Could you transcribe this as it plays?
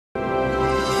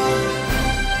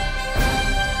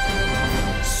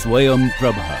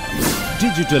SwayamPrabha.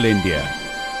 Digital India.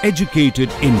 Educated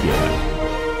India.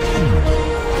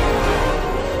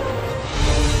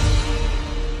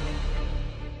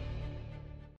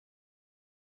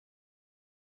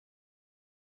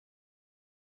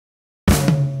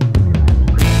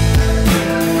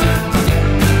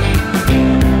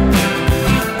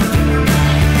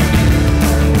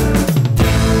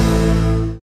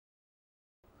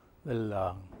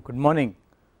 Well, good morning.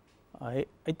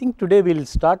 I think today we will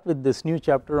start with this new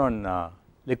chapter on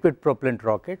liquid propellant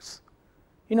rockets.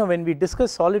 You know, when we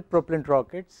discuss solid propellant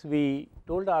rockets, we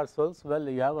told ourselves, well,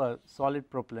 you have a solid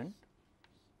propellant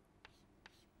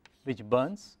which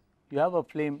burns, you have a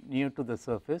flame near to the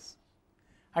surface,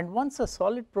 and once a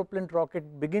solid propellant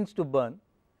rocket begins to burn,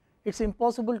 it is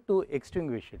impossible to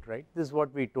extinguish it, right. This is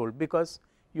what we told, because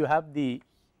you have the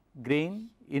grain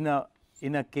in a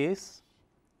case,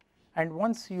 and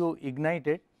once you ignite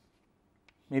it,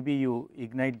 maybe you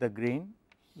ignite the grain,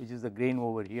 which is the grain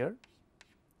over here,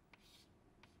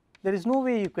 there is no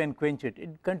way you can quench it, it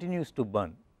continues to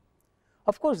burn.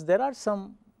 Of course, there are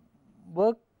some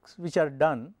works which are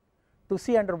done to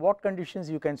see under what conditions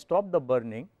you can stop the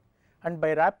burning, and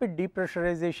by rapid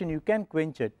depressurization you can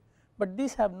quench it, but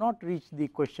these have not reached the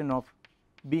question of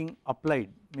being applied,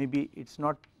 maybe it is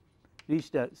not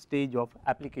reached a stage of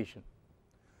application.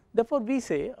 Therefore, we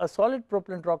say a solid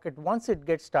propellant rocket, once it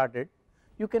gets started,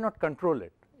 you cannot control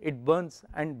it, it burns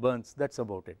and burns, that is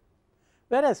about it.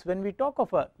 Whereas, when we talk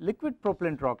of a liquid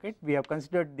propellant rocket, we have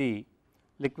considered the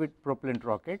liquid propellant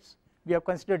rockets, we have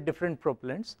considered different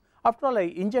propellants. After all, I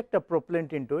inject a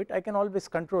propellant into it, I can always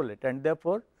control it, and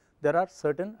therefore, there are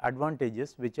certain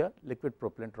advantages which a liquid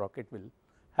propellant rocket will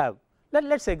have. Let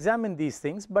us examine these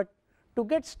things, but to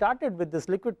get started with this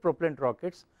liquid propellant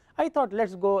rockets, I thought let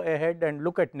us go ahead and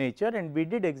look at nature, and we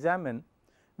did examine,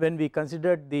 when we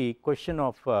considered the question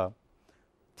of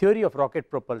theory of rocket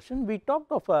propulsion, we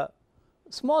talked of a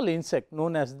small insect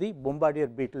known as the bombardier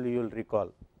beetle, you will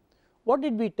recall. What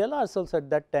did we tell ourselves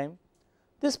at that time?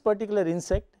 This particular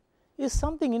insect is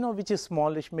something, you know, which is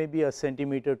smallish, maybe a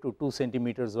centimeter to 2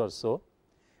 centimeters or so,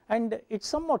 and it is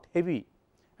somewhat heavy,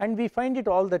 and we find it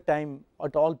all the time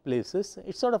at all places. It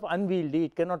is sort of unwieldy,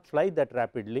 it cannot fly that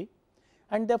rapidly,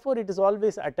 and therefore, it is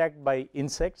always attacked by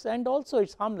insects, and also it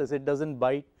is harmless, it does not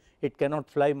bite, it cannot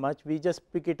fly much, we just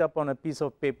pick it up on a piece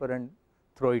of paper and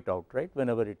throw it out, right,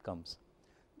 whenever it comes.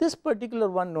 This particular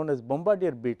one, known as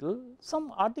bombardier beetle,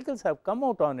 some articles have come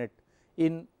out on it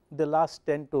in the last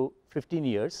 10 to 15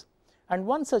 years, and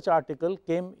one such article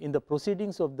came in the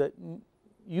proceedings of the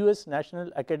US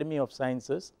National Academy of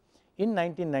Sciences in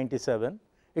 1997,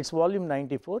 it is volume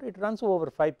 94, it runs over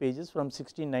 5 pages from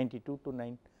 1692 to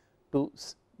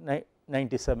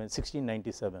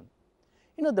 1697.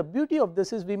 You know, the beauty of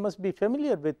this is we must be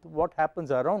familiar with what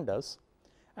happens around us,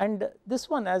 and this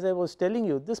one, as I was telling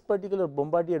you, this particular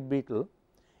bombardier beetle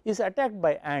is attacked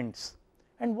by ants,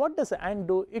 and what does the ant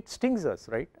do? It stings us,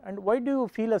 right, and why do you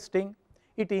feel a sting?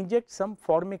 It injects some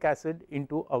formic acid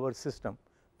into our system.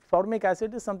 Formic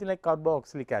acid is something like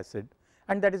carboxylic acid,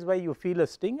 and that is why you feel a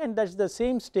sting, and that is the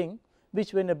same sting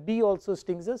which when a bee also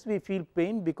stings us, we feel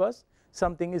pain because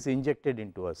something is injected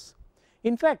into us.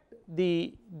 In fact,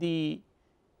 the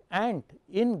ant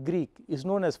in Greek is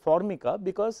known as formica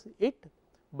because it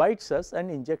bites us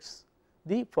and injects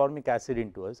the formic acid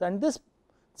into us, and this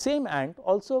same ant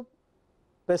also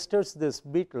pesters this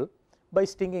beetle by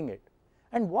stinging it.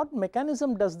 And what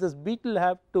mechanism does this beetle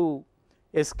have to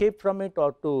escape from it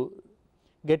or to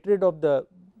get rid of the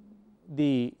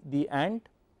ant?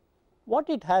 What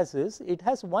it has is, it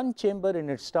has one chamber in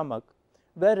its stomach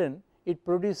wherein it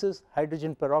produces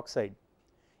hydrogen peroxide.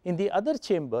 In the other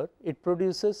chamber, it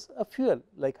produces a fuel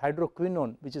like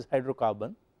hydroquinone, which is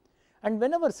hydrocarbon, and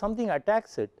whenever something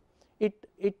attacks it, it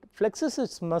flexes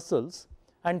its muscles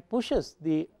and pushes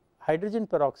the hydrogen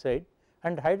peroxide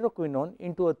and hydroquinone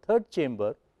into a third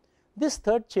chamber. This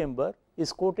third chamber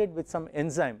is coated with some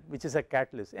enzyme, which is a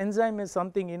catalyst. Enzyme is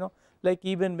something, you know, like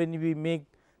even when we make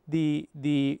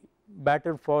the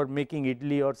batter for making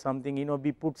idli or something, you know,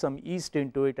 we put some yeast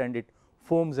into it and it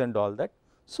foams and all that.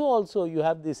 So also you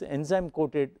have this enzyme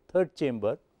coated third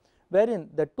chamber wherein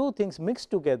the two things mix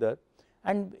together,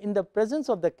 and in the presence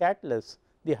of the catalyst,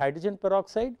 the hydrogen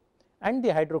peroxide and the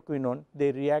hydroquinone,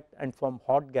 they react and form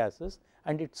hot gases,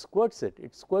 and it squirts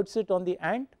it on the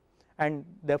ant, and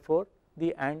therefore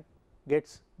the ant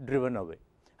gets driven away,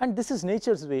 and this is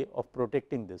nature's way of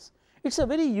protecting this. It is a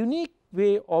very unique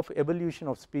way of evolution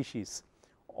of species.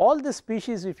 All the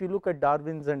species, if you look at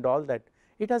Darwin's and all that,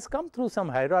 it has come through some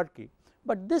hierarchy,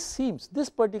 but this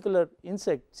particular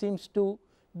insect seems to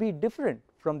be different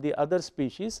from the other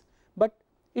species, but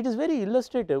it is very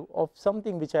illustrative of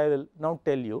something which I will now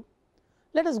tell you.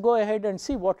 Let us go ahead and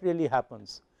see what really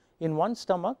happens. In one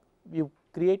stomach you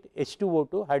create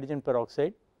H2O2, hydrogen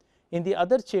peroxide. In the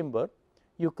other chamber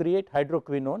you create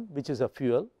hydroquinone, which is a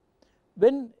fuel.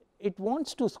 When it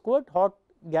wants to squirt hot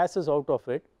gases out of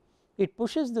it, it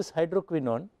pushes this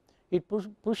hydroquinone, it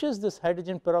pushes this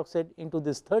hydrogen peroxide into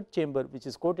this third chamber, which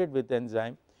is coated with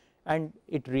enzyme, and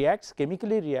it reacts,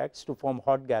 chemically reacts to form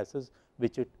hot gases,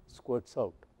 which it squirts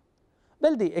out.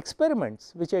 Well, the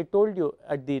experiments which I told you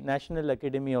at the National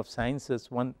Academy of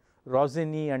Sciences, one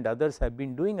Rossini and others have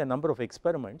been doing a number of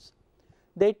experiments.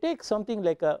 They take something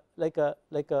like a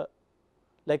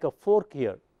fork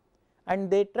here, and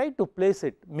they try to place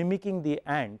it mimicking the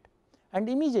ant, and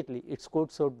immediately it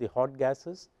squirts out the hot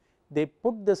gases. They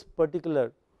put this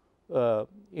particular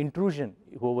intrusion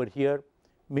over here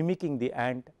mimicking the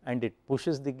ant, and it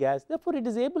pushes the gas. Therefore, it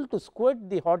is able to squirt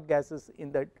the hot gases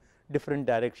in the different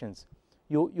directions.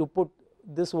 You put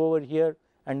this over here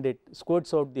and it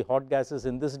squirts out the hot gases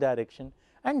in this direction,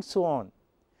 and so on.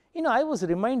 I was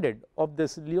reminded of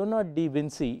this Leonard de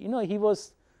Vinci. He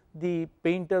was the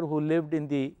painter who lived in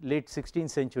the late 16th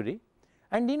century,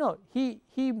 and he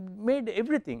made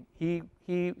everything.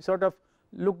 He sort of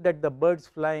looked at the birds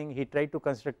flying, he tried to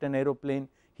construct an aeroplane,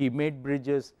 he made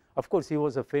bridges. Of course, he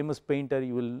was a famous painter.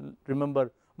 You will remember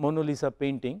Mona Lisa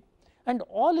painting, and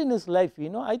all in his life,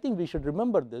 I think we should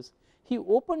remember this. He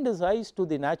opened his eyes to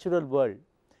the natural world,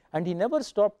 and he never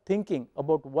stopped thinking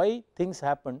about why things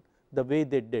happened the way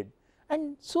they did.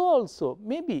 And so also,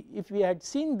 maybe if we had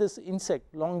seen this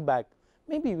insect long back,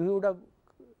 maybe we would have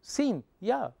seen,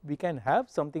 yeah, we can have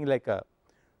something like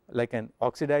an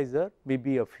oxidizer,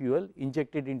 maybe a fuel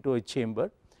injected into a chamber.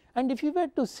 And if you were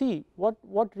to see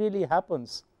what really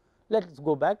happens, let us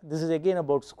go back. This is again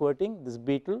about squirting, this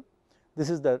beetle. This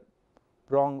is the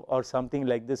prong or something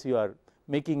like this. You are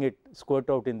making it squirt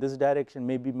out in this direction,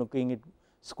 maybe making it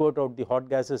squirt out the hot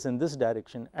gases in this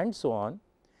direction, and so on.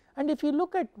 And if you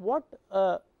look at what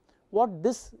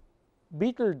this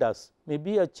beetle does,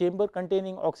 maybe a chamber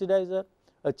containing oxidizer,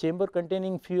 a chamber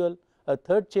containing fuel, a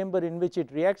third chamber in which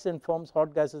it reacts and forms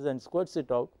hot gases and squirts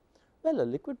it out. Well, a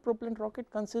liquid propellant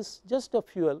rocket consists just of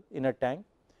fuel in a tank,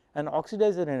 an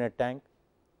oxidizer in a tank.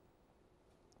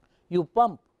 You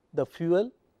pump the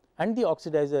fuel and the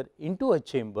oxidizer into a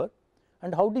chamber,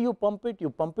 and how do you pump it?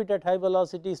 You pump it at high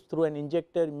velocities through an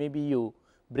injector. Maybe you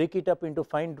break it up into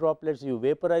fine droplets, you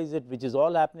vaporize it, which is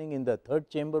all happening in the third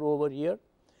chamber over here,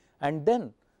 and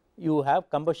then you have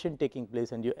combustion taking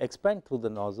place and you expand through the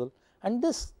nozzle, and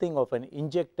this thing of an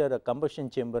injector, a combustion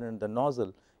chamber and the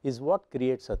nozzle is what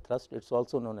creates a thrust. It is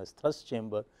also known as thrust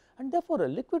chamber, and therefore a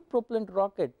liquid propellant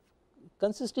rocket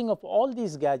consisting of all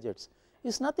these gadgets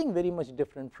is nothing very much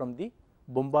different from the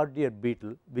bombardier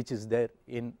beetle which is there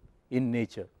in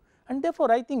nature. And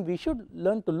therefore, I think we should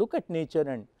learn to look at nature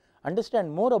and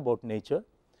understand more about nature,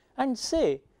 and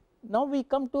say, now we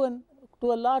come to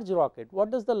a large rocket.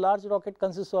 What does the large rocket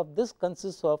consist of? This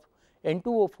consists of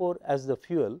N2O4 as the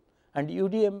fuel, and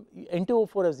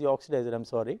N2O4 as the oxidizer, I am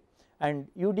sorry, and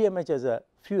UDMH as a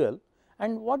fuel.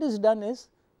 And what is done is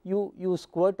you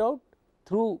squirt out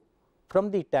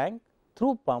from the tank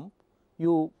through pump,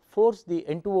 you force the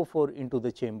N2O4 into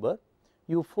the chamber,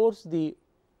 you force the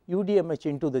UDMH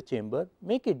into the chamber,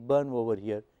 make it burn over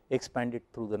here, expand it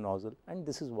through the nozzle, and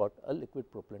this is what a liquid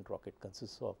propellant rocket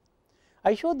consists of.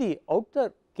 I show the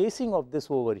outer casing of this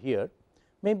over here.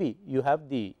 Maybe you have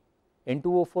the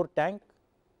N2O4 tank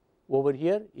over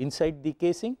here inside the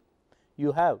casing,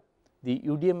 you have the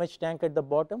UDMH tank at the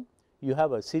bottom, you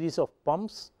have a series of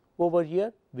pumps over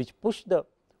here which push the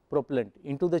propellant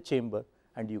into the chamber,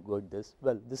 and you got this.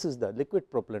 Well, this is the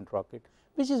liquid propellant rocket,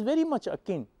 which is very much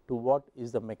akin to what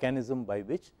is the mechanism by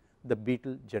which the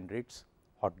beetle generates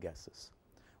hot gases.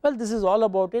 Well, this is all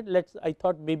about it. I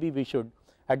thought maybe we should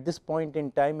at this point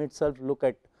in time itself look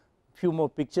at few more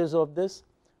pictures of this.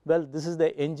 Well, this is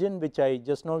the engine which I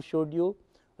just now showed you,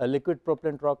 a liquid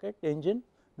propellant rocket engine,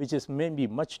 which is maybe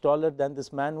much taller than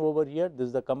this man over here. This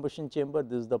is the combustion chamber,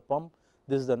 this is the pump,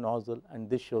 this is the nozzle, and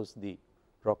this shows the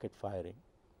rocket firing.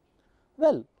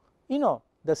 Well,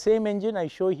 the same engine I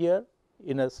show here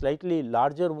in a slightly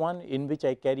larger one in which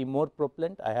I carry more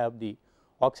propellant. I have the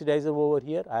oxidizer over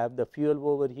here, I have the fuel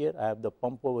over here, I have the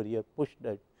pump over here, pushed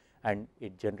it, and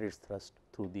it generates thrust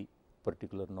through the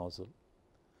particular nozzle.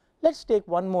 Let us take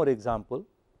one more example.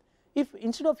 If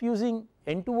instead of using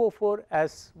N2O4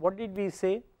 as, what did we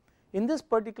say, in this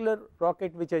particular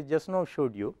rocket which I just now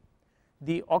showed you,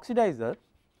 the oxidizer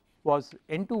was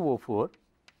N2O4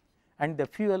 and the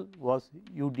fuel was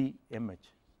UDMH.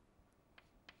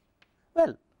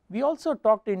 Well, we also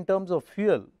talked in terms of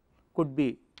fuel could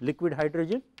be liquid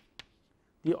hydrogen,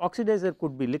 the oxidizer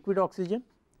could be liquid oxygen,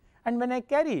 and when I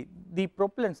carry the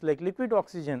propellants like liquid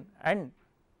oxygen and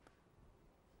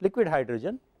liquid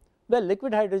hydrogen, well,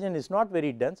 liquid hydrogen is not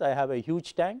very dense. I have a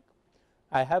huge tank,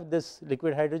 I have this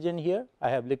liquid hydrogen here, I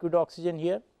have liquid oxygen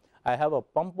here, I have a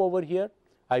pump over here,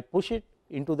 I push it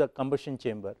into the combustion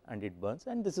chamber and it burns,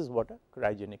 and this is what a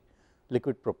cryogenic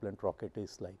liquid propellant rocket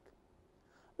is like.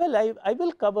 Well, I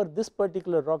will cover this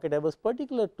particular rocket. I was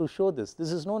particular to show this.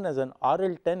 This is known as an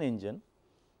RL-10 engine.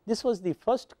 This was the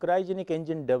first cryogenic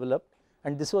engine developed,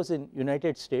 and this was in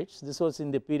United States. This was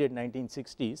in the period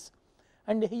 1960s,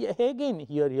 and again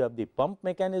here you have the pump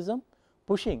mechanism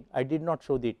pushing. I did not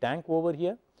show the tank over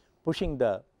here, pushing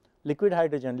the liquid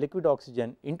hydrogen, liquid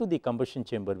oxygen into the combustion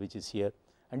chamber, which is here,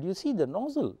 and you see the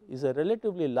nozzle is a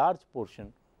relatively large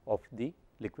portion of the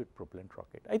liquid propellant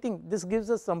rocket. I think this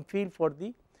gives us some feel for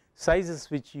the sizes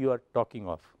which you are talking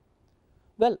of.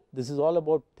 Well, this is all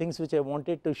about things which I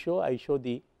wanted to show. I show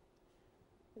the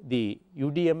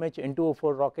UDMH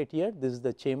N2O4 rocket here. This is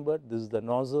the chamber, this is the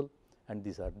nozzle, and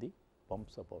these are the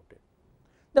pumps about it.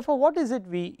 Therefore, what is it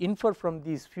we infer from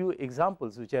these few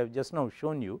examples which I have just now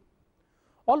shown you?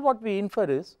 All what we infer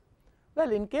is,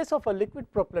 well, in case of a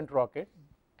liquid propellant rocket,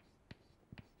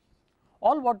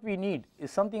 all what we need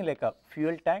is something like a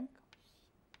fuel tank,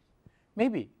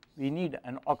 maybe we need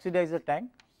an oxidizer tank,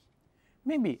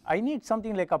 maybe I need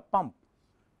something like a pump.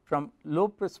 From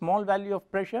small value of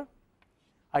pressure,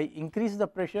 I increase the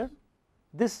pressure,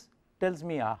 this tells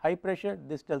me a high pressure,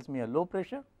 this tells me a low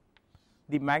pressure,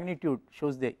 the magnitude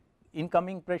shows the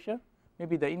incoming pressure,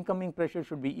 maybe the incoming pressure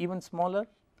should be even smaller,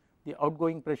 the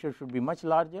outgoing pressure should be much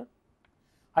larger.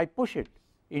 I push it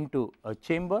into a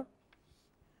chamber,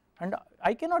 and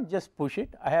I cannot just push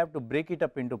it, I have to break it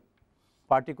up into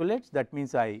particulates. That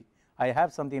means I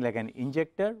have something like an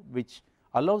injector which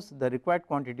allows the required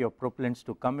quantity of propellants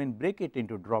to come in, break it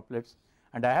into droplets,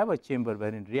 and I have a chamber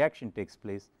wherein reaction takes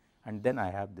place, and then I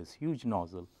have this huge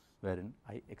nozzle wherein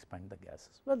I expand the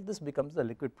gases. Well, this becomes the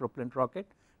liquid propellant rocket.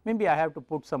 Maybe I have to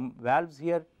put some valves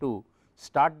here to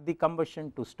start the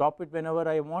combustion, to stop it whenever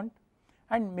I want,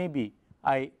 and maybe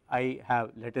I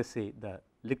have, let us say, the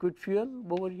liquid fuel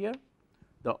over here,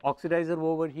 the oxidizer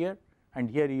over here, and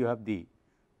here you have the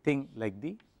thing like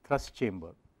the thrust chamber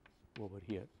over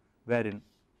here, wherein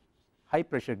high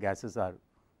pressure gases are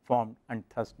formed and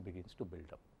thrust begins to build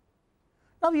up.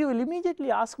 Now, you will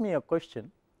immediately ask me a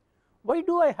question, why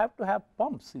do I have to have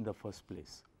pumps in the first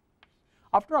place?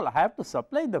 After all, I have to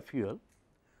supply the fuel,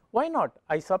 why not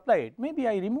I supply it? Maybe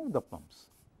I remove the pumps,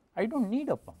 I do not need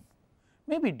a pump.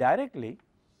 Maybe directly,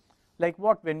 like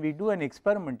what when we do an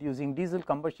experiment using diesel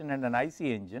combustion and an IC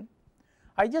engine,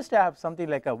 I just have something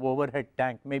like a overhead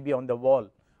tank, maybe on the wall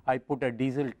I put a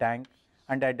diesel tank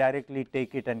and I directly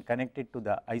take it and connect it to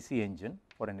the IC engine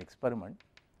for an experiment.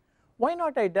 Why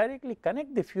not I directly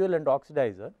connect the fuel and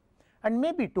oxidizer, and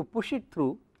maybe to push it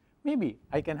through, maybe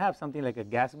I can have something like a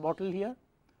gas bottle here,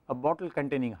 a bottle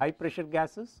containing high pressure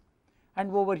gases,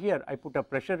 and over here I put a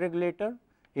pressure regulator,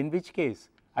 in which case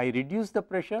I reduce the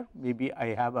pressure, maybe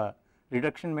I have a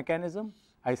reduction mechanism,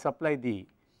 I supply the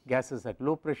gases at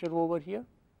low pressure over here.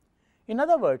 In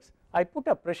other words, I put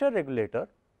a pressure regulator,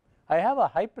 I have a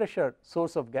high pressure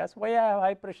source of gas. Why I have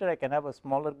high pressure? I can have a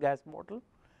smaller gas bottle,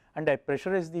 and I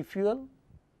pressurize the fuel.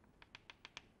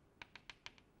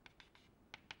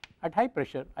 At high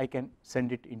pressure I can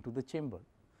send it into the chamber.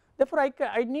 Therefore,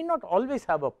 I need not always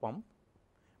have a pump,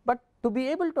 but to be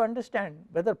able to understand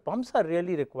whether pumps are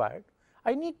really required,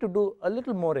 I need to do a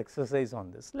little more exercise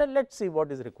on this. Let us see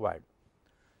what is required.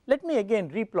 Let me again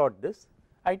replot this.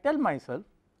 I tell myself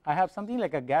I have something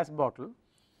like a gas bottle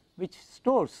which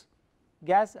stores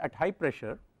gas at high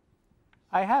pressure.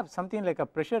 I have something like a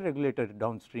pressure regulator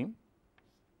downstream,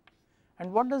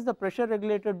 and what does the pressure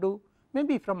regulator do?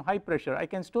 Maybe from high pressure I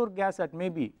can store gas at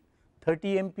maybe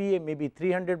 30 MPa, maybe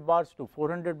 300 bars to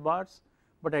 400 bars,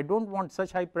 but I do not want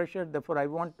such high pressure. Therefore, I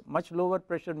want much lower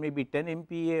pressure, maybe 10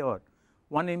 MPa or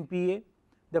 1 MPa.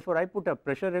 Therefore, I put a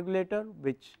pressure regulator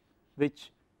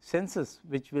which senses,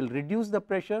 which will reduce the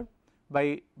pressure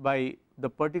by the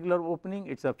particular opening.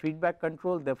 It is a feedback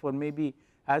control. Therefore, maybe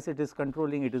as it is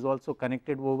controlling, it is also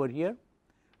connected over here,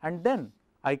 and then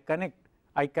I connect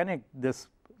this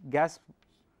gas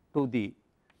to the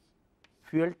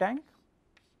fuel tank,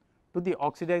 to the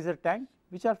oxidizer tank,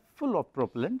 which are full of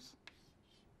propellants,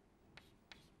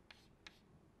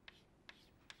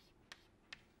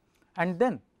 and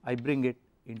then I bring it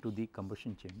into the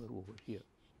combustion chamber over here.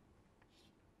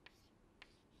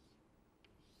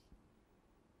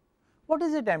 What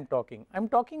is it I am talking? I am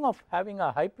talking of having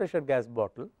a high pressure gas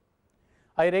bottle.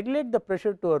 I regulate the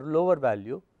pressure to a lower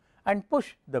value, and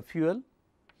push the fuel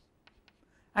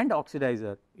and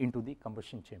oxidizer into the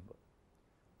combustion chamber.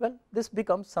 Well, this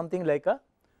becomes something like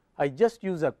I just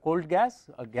use a cold gas,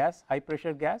 a gas, high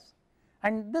pressure gas,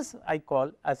 and this I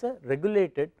call as a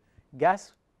regulated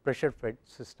gas pressure fed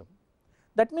system.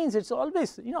 That means it is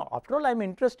always, after all I am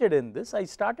interested in this, I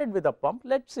started with a pump.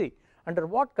 Let us see under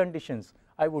what conditions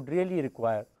I would really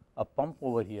require a pump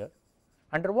over here,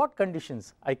 under what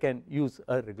conditions I can use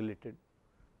a regulated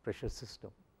pressure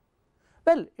system.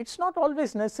 Well, it is not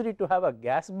always necessary to have a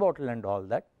gas bottle and all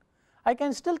that. I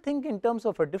can still think in terms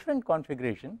of a different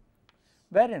configuration,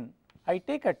 wherein I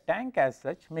take a tank as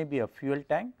such, maybe a fuel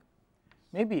tank,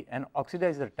 maybe an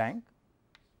oxidizer tank.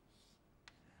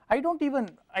 I don't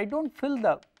fill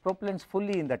the propellants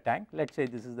fully in the tank. Let us say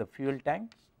this is the fuel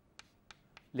tank,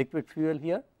 liquid fuel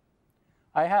here.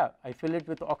 I fill it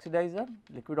with oxidizer,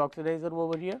 liquid oxidizer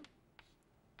over here,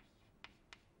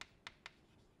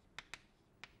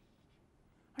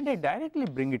 and I directly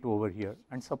bring it over here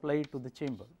and supply it to the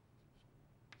chamber.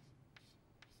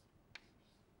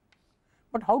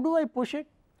 But how do I push it?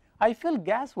 I fill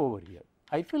gas over here.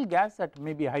 I fill gas at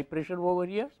maybe high pressure over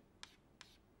here,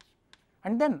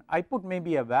 and then I put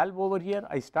maybe a valve over here.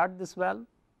 I start this valve,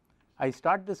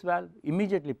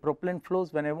 immediately propellant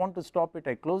flows. When I want to stop it,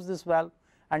 I close this valve,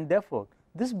 and therefore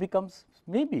this becomes,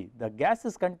 maybe the gas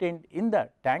is contained in the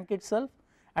tank itself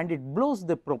and it blows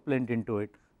the propellant into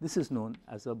it. This is known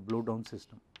as a blow down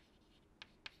system.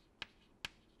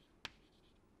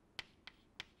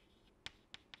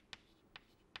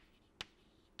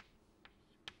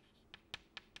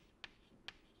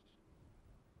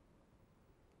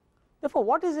 Therefore,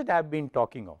 what is it I have been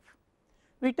talking of?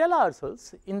 We tell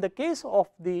ourselves, in the case of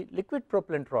the liquid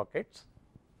propellant rockets,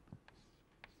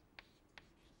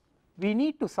 we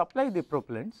need to supply the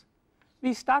propellants.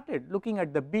 We started looking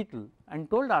at the Beetle and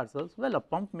told ourselves, well, a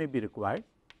pump may be required,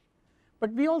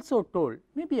 but we also told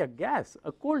maybe a gas,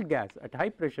 a cold gas at high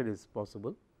pressure is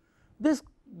possible. This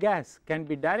gas can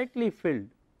be directly filled,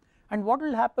 and what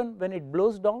will happen when it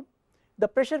blows down? The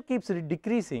pressure keeps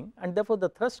decreasing, and therefore the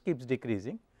thrust keeps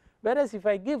decreasing. Whereas if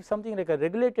I give something like a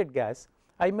regulated gas,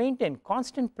 I maintain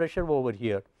constant pressure over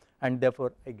here, and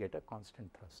therefore I get a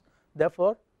constant thrust.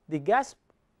 Therefore, the gas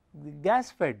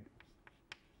fed,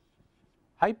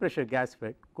 high pressure gas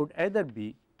fed could either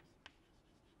be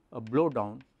a blow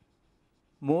down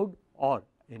mode or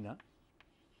in a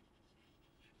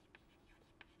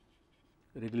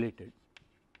regulated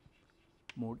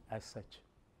mode as such.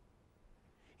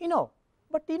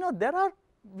 But there are,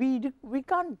 we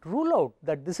can't rule out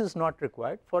that this is not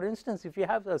required. For instance, if you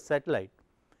have a satellite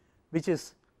which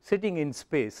is sitting in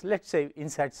space, let us say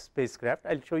INSAT spacecraft,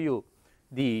 I will show you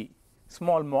the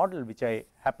small model which I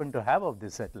happen to have of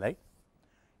this satellite.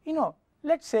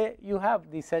 Let us say you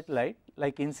have the satellite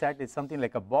like INSAT is something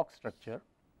like a box structure.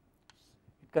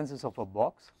 It consists of a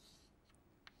box,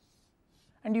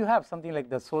 and you have something like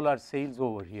the solar sails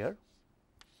over here,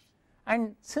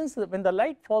 and since when the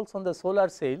light falls on the solar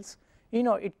sails,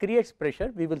 it creates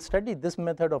pressure. We will study this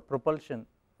method of propulsion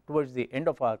towards the end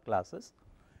of our classes.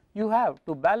 You have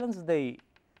to balance the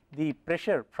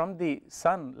pressure from the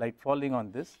sun light falling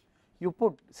on this. You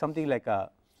put something like a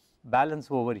balance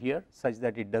over here such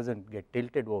that it does not get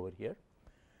tilted over here.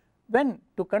 When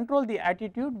to control the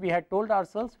attitude, we had told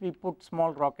ourselves we put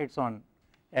small rockets on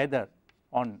either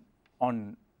on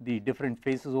the different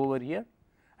faces over here.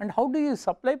 And how do you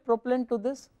supply propellant to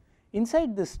this?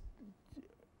 Inside this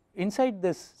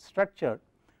structure,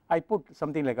 I put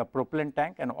something like a propellant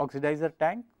tank, an oxidizer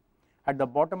tank. At the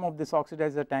bottom of this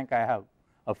oxidizer tank, I have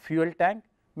a fuel tank,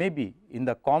 maybe in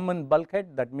the common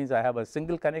bulkhead. That means I have a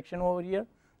single connection over here.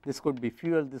 This could be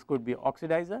fuel, this could be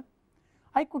oxidizer.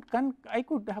 I could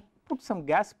have put some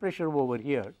gas pressure over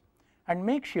here and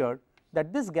make sure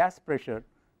that this gas pressure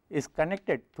is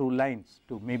connected through lines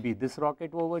to maybe this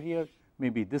rocket over here,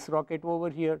 maybe this rocket over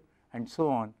here, and so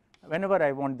on. Whenever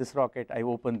I want this rocket, I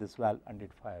open this valve and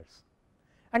it fires.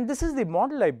 And this is the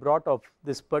model I brought of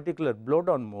this particular blow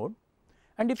down mode.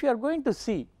 And if you are going to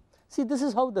see this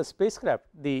is how the spacecraft,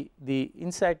 the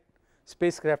INSAT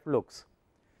spacecraft looks.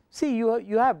 See,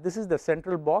 you have, this is the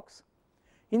central box.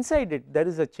 Inside it there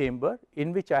is a chamber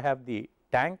in which I have the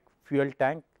tank, fuel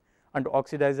tank and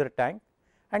oxidizer tank,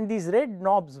 and these red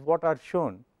knobs what are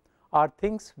shown are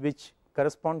things which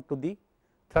correspond to the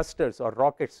thrusters or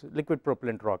rockets, liquid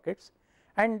propellant rockets.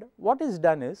 And what is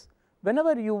done is,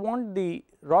 whenever you want the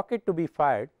rocket to be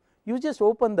fired, you just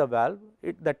open the valve,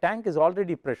 the tank is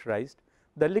already pressurized,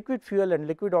 the liquid fuel and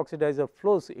liquid oxidizer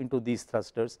flows into these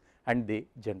thrusters and they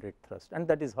generate thrust, and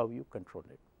that is how you control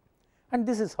it. And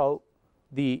this is how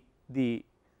the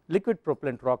liquid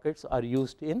propellant rockets are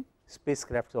used in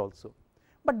spacecrafts also.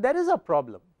 But there is a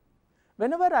problem.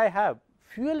 Whenever I have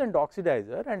fuel and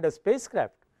oxidizer and a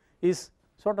spacecraft is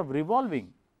sort of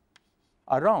revolving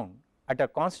around at a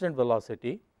constant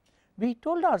velocity, we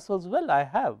told ourselves, well, I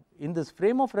have in this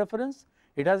frame of reference,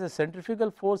 it has a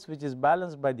centrifugal force which is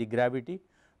balanced by the gravity.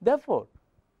 Therefore,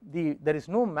 there is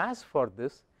no mass for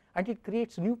this and it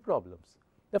creates new problems.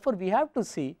 Therefore, we have to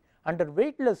see under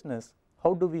weightlessness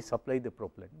how do we supply the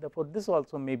propellant. Therefore, this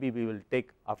also maybe we will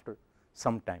take after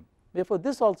some time. Therefore,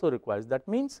 this also requires, that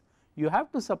means you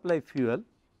have to supply fuel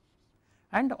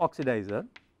and oxidizer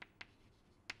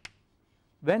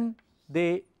when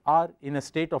they are in a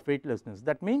state of weightlessness.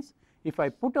 That means if I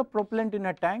put a propellant in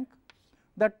a tank,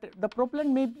 that the propellant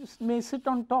may sit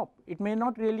on top, it may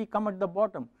not really come at the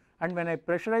bottom, and when I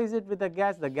pressurize it with a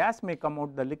gas, the gas may come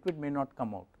out, the liquid may not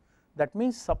come out. That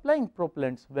means supplying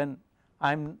propellants when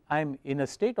I am in a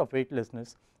state of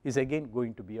weightlessness is again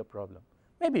going to be a problem.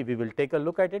 Maybe we will take a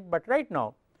look at it, but right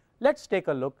now let us take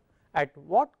a look at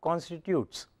what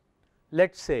constitutes,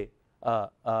 let us say,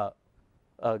 a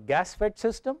gas fed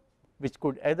system which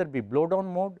could either be blow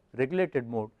down mode, regulated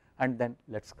mode, and then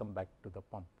let us come back to the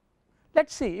pump. Let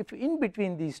us see if in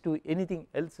between these two anything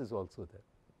else is also there.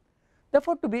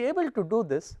 Therefore, to be able to do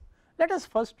this, let us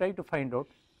first try to find out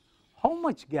how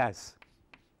much gas,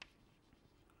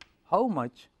 how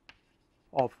much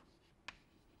of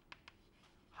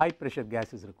high pressure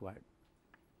gas is required.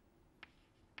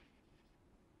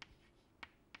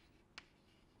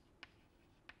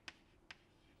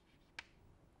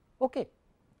 Okay.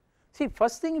 See,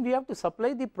 first thing we have to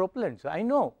supply the propellants. I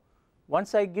know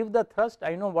once I give the thrust,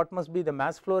 I know what must be the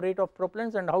mass flow rate of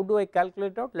propellants, and how do I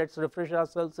calculate out? Let us refresh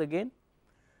ourselves again.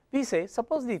 We say,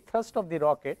 suppose the thrust of the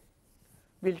rocket,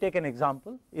 we will take an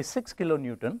example, is 6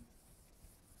 kilonewton.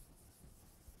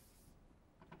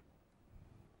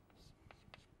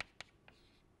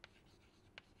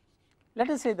 Let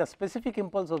us say the specific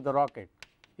impulse of the rocket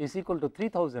is equal to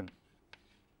 3000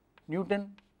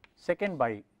 Newton second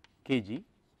by kg.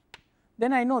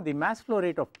 Then I know the mass flow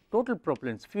rate of total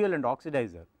propellants, fuel and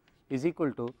oxidizer, is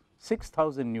equal to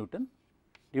 6000 Newton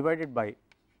divided by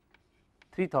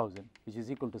 3000, which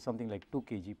is equal to something like 2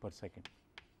 kg per second.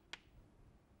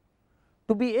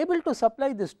 To be able to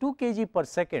supply this 2 kg per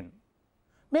second,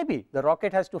 maybe the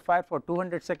rocket has to fire for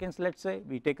 200 seconds, let us say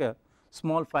we take a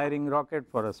small firing rocket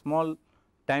for a small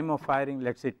time of firing,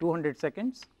 let us say 200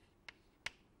 seconds.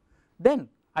 Then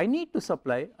I need to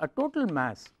supply a total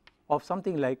mass of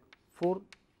something like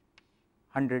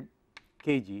 400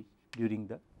 kg during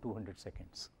the 200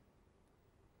 seconds.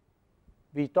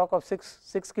 We talk of 6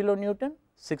 kilonewton,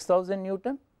 6000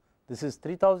 Newton, this is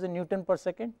 3000 Newton per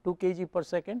second, 2 kg per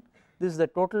second. This is the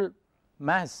total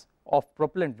mass of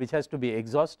propellant which has to be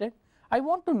exhausted. I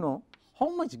want to know how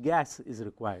much gas is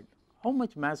required, how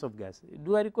much mass of gas.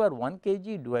 Do I require 1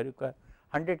 kg, do I require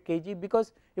 100 kg?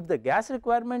 Because if the gas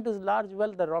requirement is large,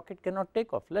 well, the rocket cannot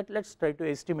take off. Let us try to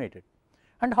estimate it.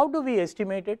 And how do we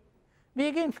estimate it? We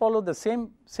again follow the same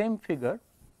figure,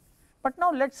 but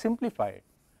now let us simplify it.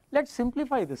 Let us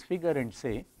simplify this figure and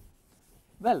say,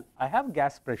 well, I have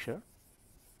gas pressure,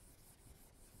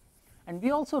 and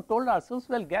we also told ourselves,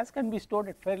 well, gas can be stored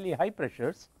at fairly high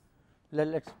pressures. Let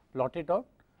us plot it out.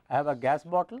 I have a gas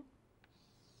bottle.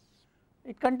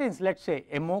 It contains, let us say,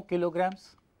 MO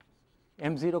kilograms,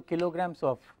 M0 kilograms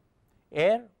of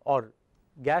air or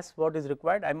gas what is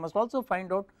required. I must also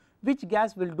find out which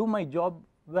gas will do my job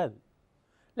well.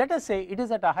 Let us say it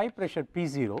is at a high pressure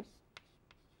P0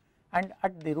 and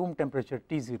at the room temperature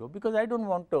T0, because I do not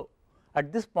want to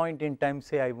at this point in time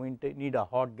say I need a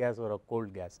hot gas or a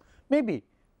cold gas. Maybe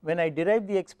when I derive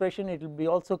the expression, it will be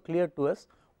also clear to us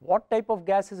what type of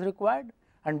gas is required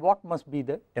and what must be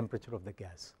the temperature of the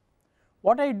gas.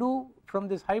 What I do from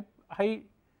this high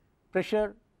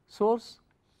pressure source,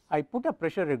 I put a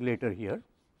pressure regulator here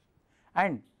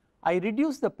and I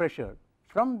reduce the pressure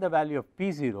from the value of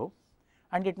P0,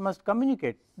 and it must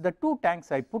communicate the two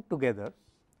tanks I put together.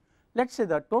 Let us say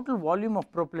the total volume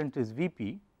of propellant is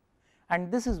Vp,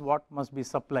 and this is what must be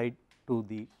supplied to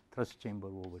the thrust chamber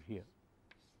over here.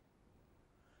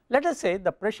 Let us say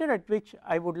the pressure at which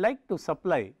I would like to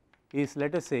supply is,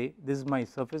 let us say this is my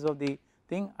surface of the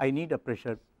thing, I need a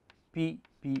pressure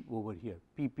Pp over here,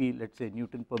 Pp let us say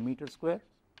Newton per meter square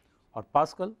or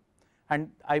Pascal, and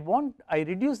I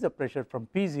reduce the pressure from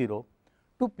P0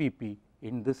 to Pp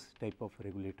in this type of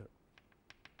regulator.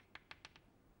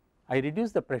 I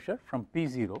reduce the pressure from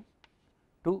P0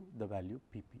 to the value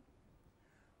Pp.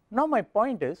 Now my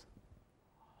point is,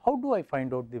 how do I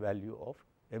find out the value of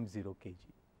M0 kg?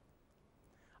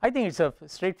 I think it is a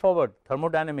straightforward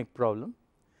thermodynamic problem.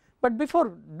 But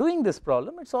before doing this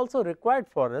problem, it is also required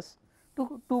for us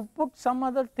to put some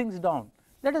other things down.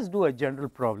 Let us do a general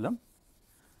problem.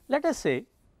 Let us say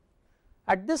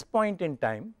at this point in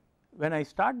time, when I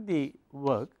start the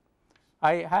work,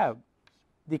 I have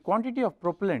the quantity of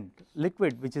propellant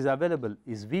liquid which is available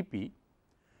is Vp.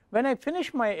 When I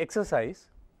finish my exercise,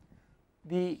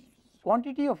 the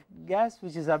quantity of gas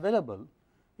which is available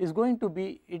is going to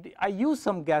be, I use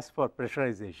some gas for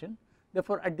pressurization.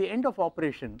 Therefore, at the end of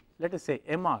operation, let us say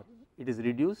Mr, it is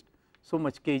reduced, so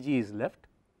much kg is left,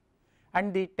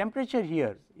 and the temperature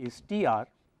here is Tr,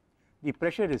 the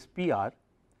pressure is Pr,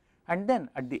 and then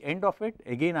at the end of it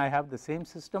again I have the same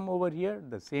system over here,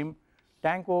 the same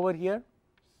tank over here,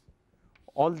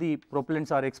 all the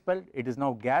propellants are expelled, it is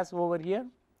now gas over here,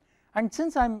 and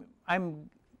since I am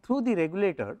through the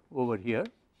regulator over here,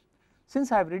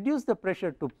 since I have reduced the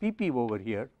pressure to Pp over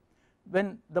here,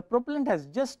 when the propellant has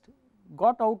just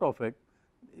got out of it,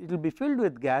 it will be filled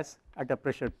with gas at a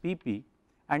pressure Pp,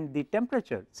 and the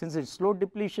temperature, since it is slow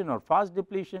depletion or fast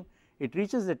depletion, it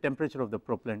reaches the temperature of the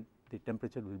propellant, the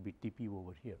temperature will be Tp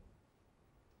over here.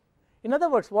 In other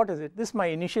words, what is it? This is my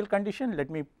initial condition. Let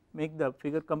me make the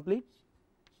figure complete.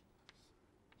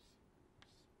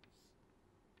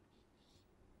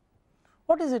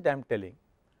 What is it I am telling?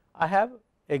 I have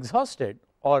exhausted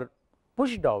or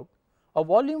pushed out a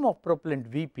volume of propellant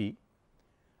Vp,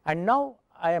 and now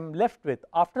I am left with,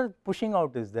 after pushing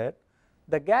out is there,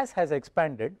 the gas has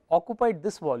expanded, occupied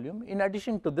this volume in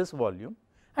addition to this volume,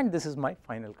 and this is my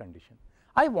final condition.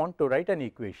 I want to write an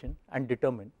equation and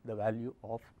determine the value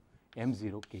of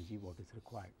m0 kg what is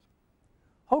required.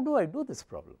 How do I do this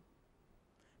problem?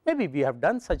 Maybe we have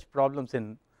done such problems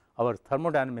in our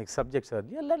thermodynamics subjects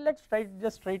earlier. Let us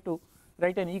just try to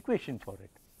write an equation for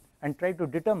it and try to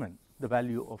determine the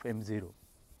value of m0.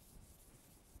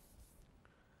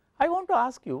 I want to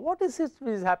ask you, what is this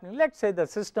which is happening? Let us say the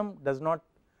system does not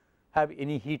have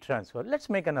any heat transfer. Let us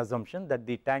make an assumption that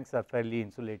the tanks are fairly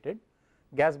insulated,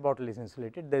 gas bottle is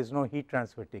insulated, there is no heat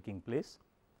transfer taking place,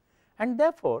 and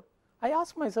therefore I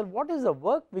ask myself, what is the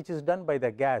work which is done by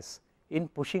the gas in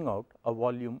pushing out a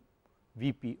volume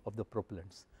Vp of the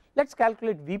propellants? Let us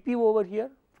calculate Vp over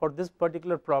here for this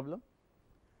particular problem.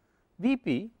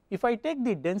 Vp, if I take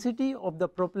the density of the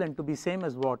propellant to be same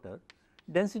as water,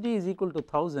 density is equal to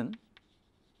 1000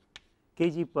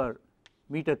 kg per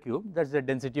meter cube, that is the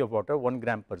density of water, 1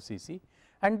 gram per cc,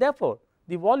 and therefore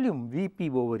the volume Vp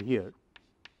over here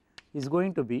is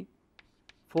going to be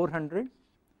 400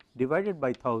 divided by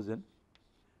 1000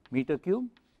 meter cube,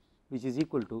 which is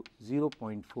equal to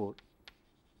 0.4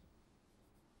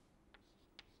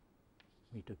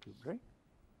 meter cube, right.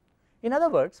 In other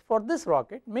words, for this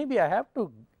rocket maybe I have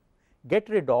to get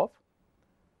rid of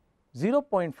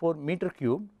 0.4 meter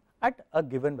cube at a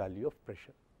given value of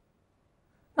pressure.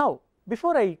 Now,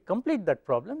 before I complete that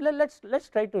problem, let us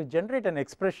try to generate an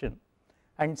expression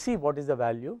and see what is the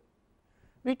value.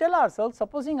 We tell ourselves,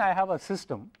 supposing I have a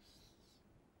system,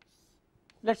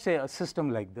 let us say a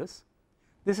system like this.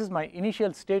 This is my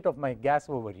initial state of my gas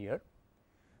over here.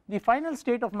 The final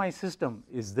state of my system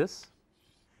is this,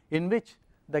 in which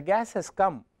the gas has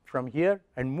come from here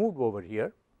and moved over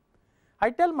here. I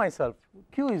tell myself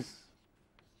Q is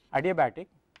adiabatic,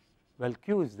 well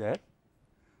Q is there,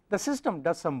 the system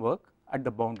does some work at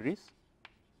the boundaries,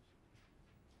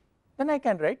 then I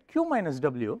can write Q minus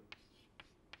W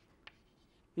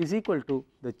is equal to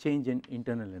the change in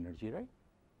internal energy, right,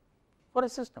 for a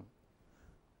system.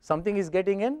 Something is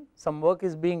getting in, some work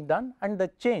is being done, and the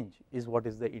change is what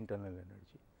is the internal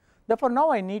energy. Therefore,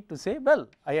 now I need to say, well,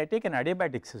 I take an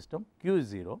adiabatic system, Q is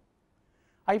 0,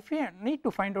 I need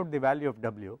to find out the value of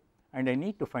W, and I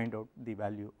need to find out the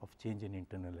value of change in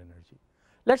internal energy.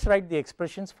 Let us write the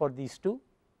expressions for these two.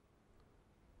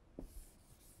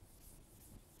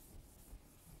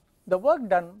 The work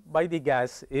done by the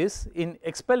gas is in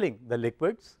expelling the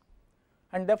liquids,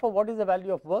 and therefore, what is the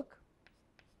value of work?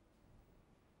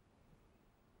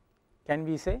 Can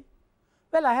we say?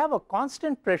 Well, I have a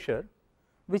constant pressure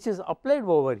which is applied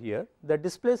over here, the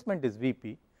displacement is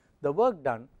Vp, the work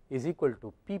done is equal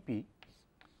to Pp,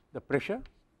 the pressure,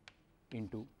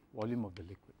 into volume of the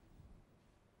liquid.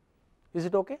 Is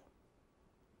it okay?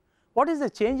 What is the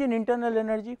change in internal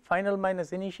energy, final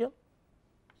minus initial?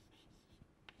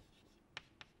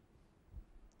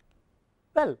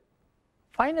 Well,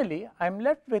 finally, I am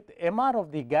left with Mr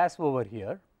of the gas over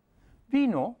here. We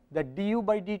know that du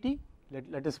by dt,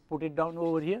 let us put it down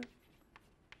over here,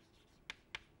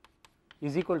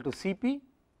 is equal to Cp,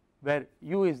 where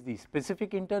U is the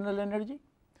specific internal energy,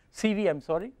 Cv I am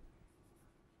sorry,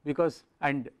 because,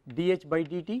 and dH by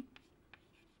dt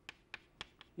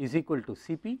is equal to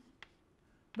Cp,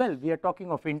 Well, we are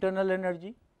talking of internal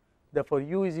energy, therefore,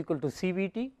 U is equal to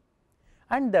CVT,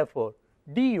 and therefore,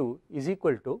 du is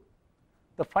equal to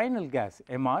the final gas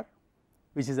Mr,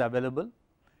 which is available,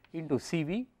 into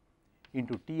Cv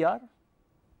into Tr.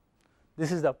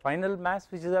 This is the final mass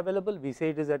which is available. We say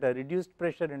it is at a reduced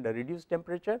pressure and a reduced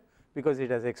temperature because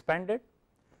it has expanded.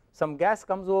 Some gas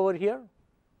comes over here,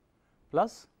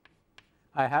 plus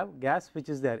I have gas which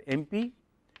is there Mp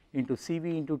into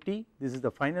Cv into T. This is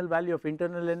the final value of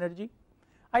internal energy.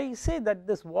 I say that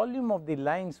this volume of the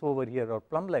lines over here, or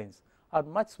plumb lines, are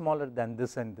much smaller than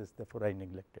this and this, therefore, I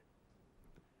neglect it.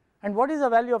 And what is the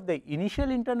value of the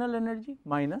initial internal energy?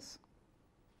 Minus,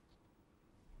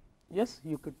 yes,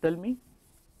 you could tell me.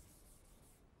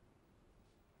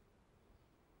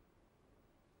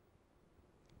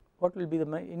 What will be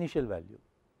the initial value?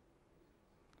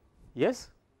 Yes,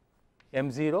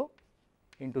 m0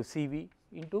 into Cv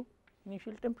into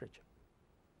initial temperature.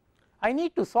 I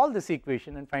need to solve this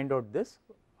equation and find out this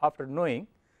after knowing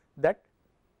that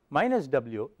minus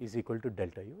W is equal to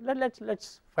delta U.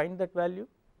 Let's find that value.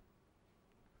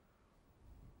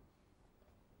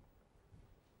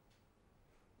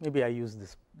 Maybe I use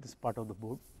this part of the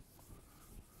board.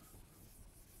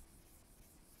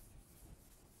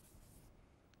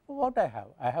 What I have?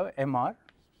 I have Mr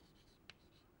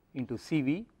into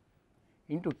Cv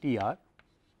into Tr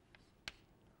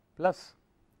plus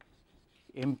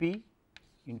Mp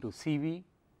into Cv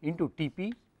into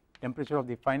Tp. Temperature of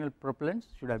the final propellant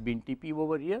should have been Tp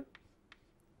over here,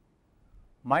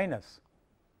 minus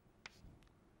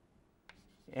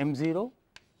m0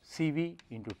 Cv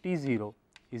into T0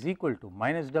 is equal to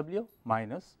minus W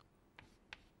minus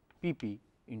Pp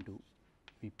into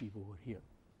Vp over here.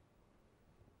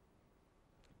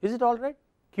 Is it all right?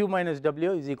 Q minus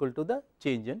W is equal to the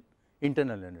change in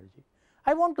internal energy.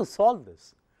 I want to solve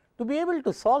this. To be able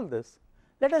to solve this,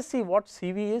 let us see what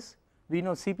Cv is. We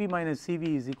know Cp minus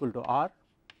Cv is equal to R,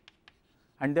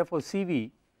 and therefore, Cv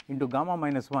into gamma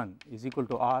minus 1 is equal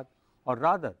to R, or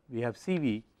rather we have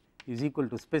Cv is equal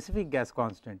to specific gas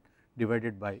constant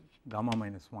divided by gamma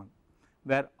minus 1,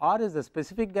 where R is the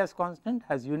specific gas constant,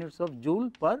 has units of joule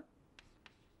per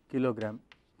kilogram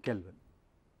Kelvin.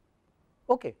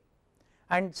 Okay.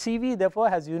 And Cv therefore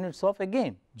has units of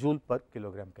again joule per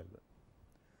kilogram Kelvin.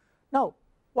 Now,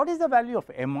 what is the value of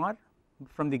Mr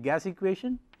from the gas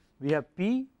equation? We have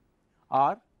P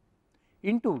R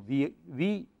into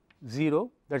V0,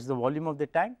 that is the volume of the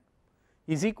tank,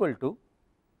 is equal to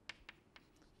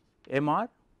Mr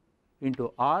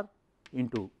into R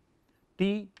into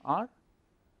T R,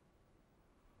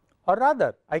 or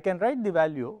rather I can write the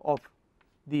value of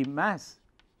the mass,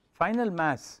 final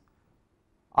mass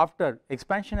after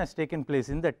expansion has taken place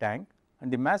in the tank,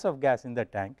 and the mass of gas in the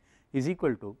tank is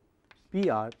equal to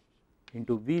Pr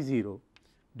into V0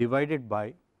 divided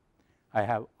by, I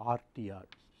have RTR.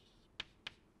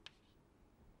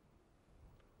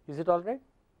 Is it all right?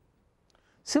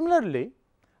 Similarly,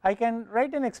 I can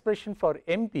write an expression for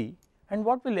Mp, and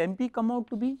what will Mp come out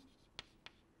to be?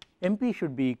 Mp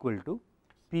should be equal to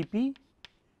Pp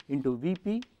into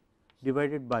Vp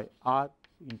divided by R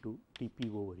into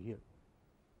Tp over here.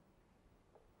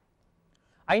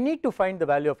 I need to find the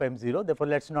value of m0, therefore,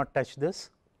 let us not touch this.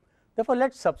 Therefore,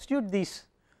 let us substitute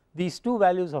these two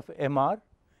values of Mr,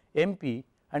 Mp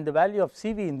and the value of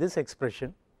Cv in this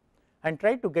expression and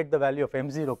try to get the value of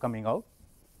m0 coming out.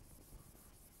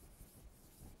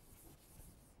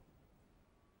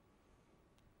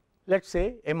 Let us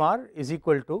say Mr is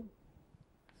equal to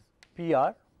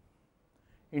Pr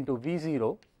into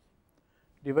V0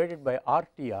 divided by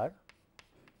RTR,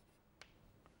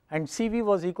 and Cv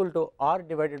was equal to R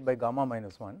divided by gamma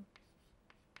minus 1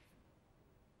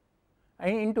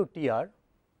 and into Tr,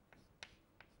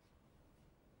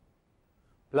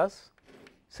 plus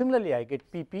similarly I get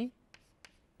Pp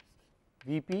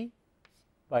Vp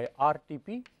by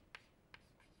RTP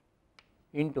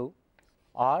into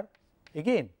R,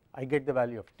 again I get the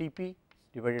value of Tp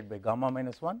divided by gamma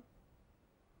minus 1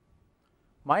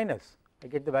 minus I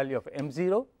get the value of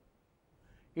m0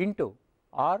 into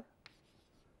R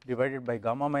divided by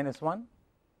gamma minus 1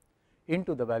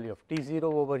 into the value of T0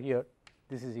 over here.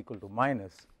 This is equal to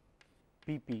minus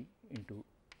Pp into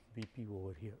Vp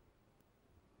over here.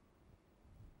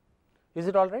 Is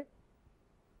it all right?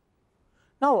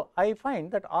 Now, I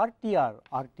find that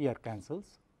RTR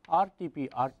cancels,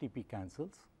 RTP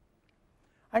cancels,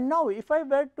 and now if I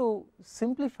were to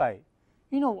simplify,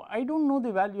 I do not know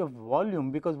the value of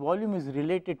volume because volume is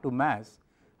related to mass.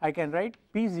 I can write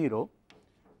P0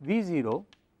 V0,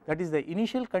 that is the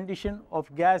initial condition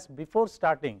of gas before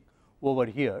starting over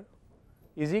here,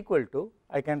 is equal to,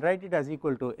 I can write it as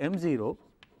equal to m0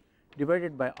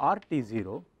 divided by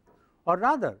RT0, or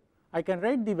rather I can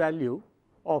write the value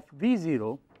of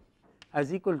V0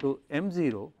 as equal to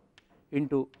M0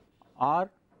 into RT0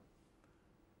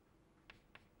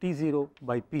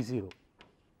 by P0.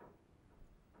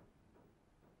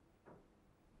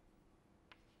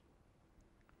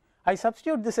 I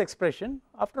substitute this expression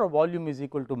after a volume is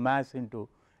equal to mass into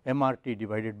MRT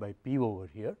divided by P over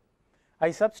here. I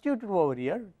substitute it over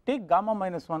here, take gamma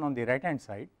minus 1 on the right hand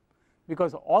side,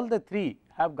 because all the 3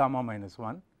 have gamma minus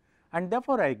 1, and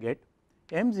therefore I get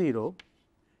M0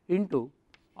 into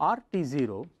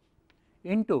RT0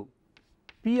 into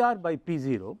PR by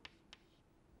P0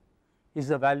 is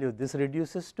the value this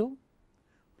reduces to,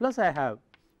 plus I have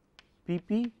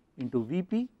PP into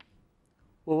VP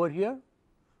over here,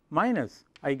 minus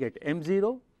I get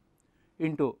M0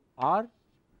 into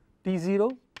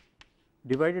RT0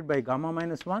 divided by gamma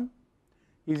minus 1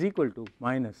 is equal to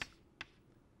minus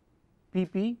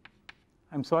PP,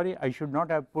 I am sorry I should not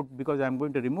have put, because I am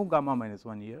going to remove gamma minus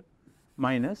 1 here,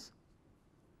 minus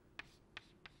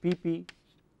PP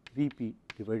Vp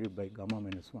divided by gamma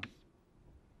minus 1.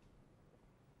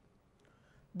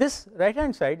 This right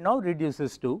hand side now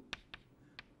reduces to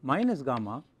minus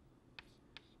gamma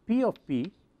P of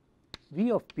P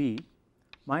V of P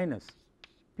minus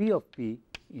P of P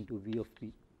into V of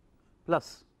P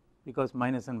plus, because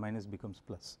minus and minus becomes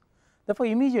plus. Therefore,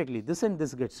 immediately this and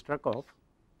this gets struck off,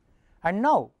 and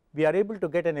now we are able to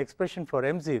get an expression for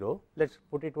M0. Let us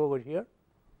put it over here.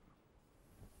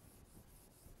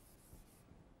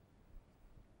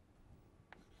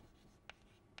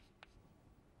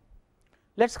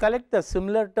 Let us collect the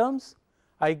similar terms.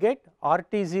 I get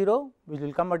RT0, which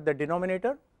will come at the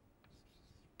denominator.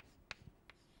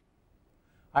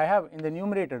 I have in the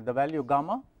numerator the value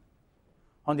gamma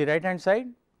on the right hand side.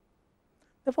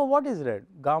 Therefore, what is read?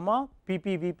 Gamma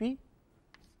PP Vp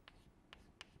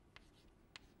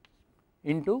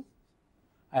into,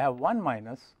 I have 1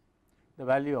 minus the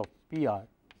value of PR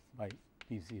by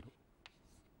P0.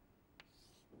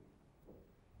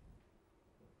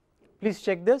 Please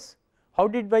check this. How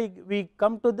did we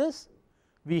come to this?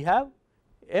 We have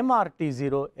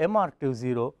MRT0,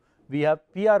 MR20, we have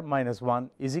PR minus 1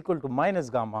 is equal to minus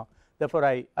gamma. Therefore,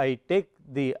 I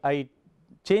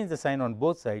change the sign on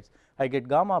both sides. I get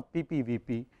gamma PP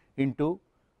Vp into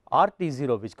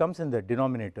RT0, which comes in the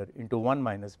denominator, into 1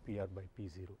 minus PR by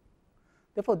P0.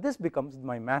 Therefore, this becomes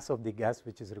my mass of the gas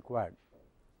which is required.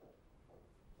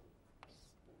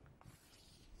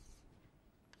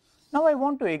 Now, I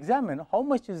want to examine how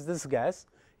much is this gas,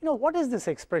 what is this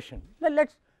expression. Let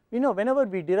us, whenever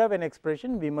we derive an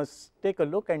expression, we must take a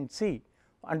look and see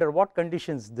under what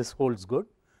conditions this holds good.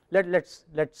 Let's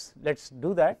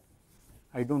do that.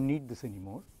 I do not need this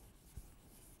anymore.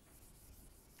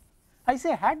 I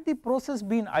say, had the process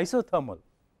been isothermal,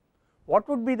 what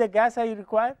would be the gas I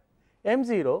require?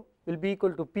 M0 will be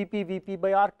equal to PP Vp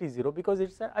by RT0, because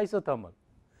it is isothermal.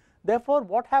 Therefore,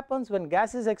 what happens when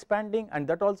gas is expanding, and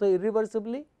that also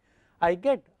irreversibly? I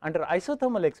get under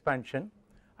isothermal expansion,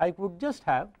 I would just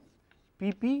have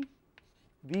PP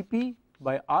Vp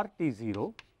by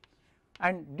RT0,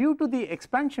 and due to the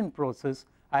expansion process,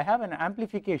 I have an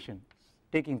amplification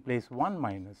taking place 1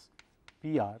 minus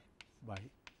PR by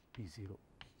P0,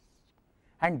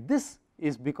 and this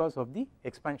is because of the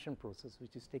expansion process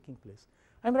which is taking place.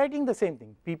 I am writing the same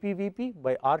thing, PP Vp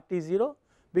by RT0,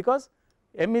 because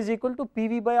M is equal to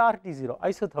PV by RT0,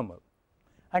 isothermal,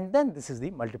 and then this is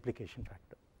the multiplication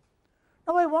factor.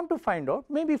 Now, I want to find out,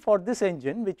 maybe for this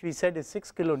engine which we said is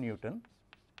 6 kilonewton,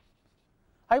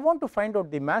 I want to find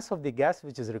out the mass of the gas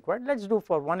which is required. Let us do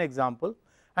for one example,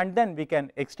 and then we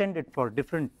can extend it for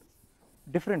different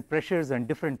pressures and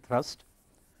different thrust.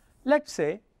 Let us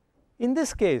say in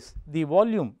this case the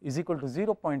volume is equal to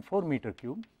 0.4 meter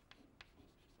cube,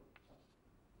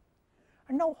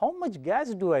 and now how much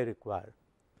gas do I require?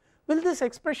 Will this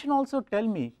expression also tell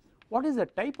me what is the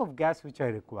type of gas which I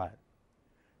require?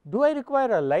 Do I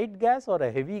require a light gas or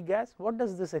a heavy gas? What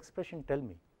does this expression tell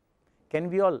me? Can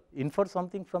we all infer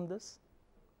something from this?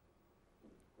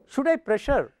 Should I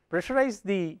pressurize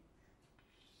the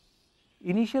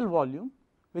initial volume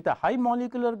with a high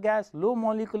molecular gas, low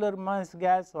molecular mass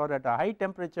gas, or at a high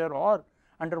temperature, or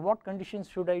under what conditions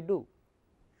should I do?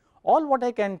 All what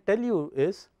I can tell you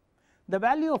is the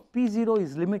value of P0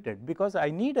 is limited, because I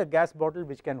need a gas bottle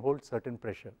which can hold certain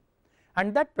pressure,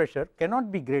 and that pressure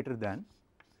cannot be greater than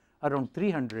around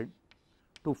 300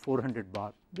 to 400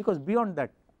 bar, because beyond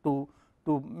that to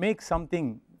make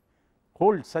something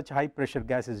hold such high pressure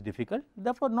gas is difficult.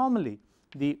 Therefore, normally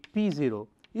the P0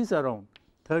 is around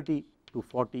 30 to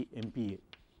 40 MPa.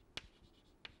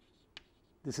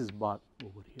 This is bar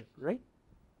over here, right.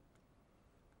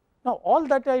 Now all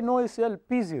that I know is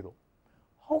P0.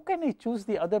 How can I choose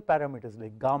the other parameters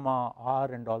like gamma,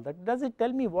 R and all that? Does it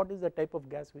tell me what is the type of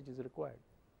gas which is required?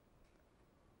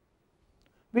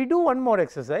 We do one more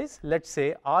exercise. Let us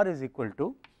say R is equal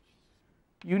to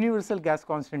universal gas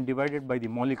constant divided by the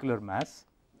molecular mass,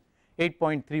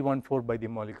 8.314 by the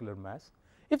molecular mass.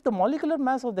 If the molecular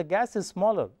mass of the gas is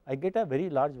smaller, I get a very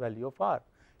large value of R.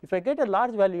 If I get a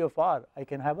large value of R, I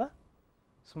can have a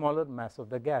smaller mass of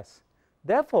the gas.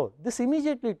 Therefore, this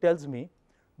immediately tells me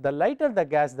the lighter the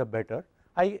gas, the better.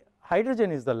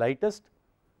 Hydrogen is the lightest,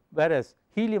 whereas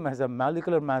helium has a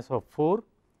molecular mass of 4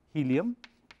 helium,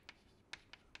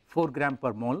 4 gram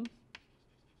per mole.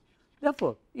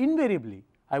 Therefore, invariably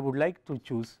I would like to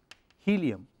choose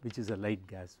helium, which is a light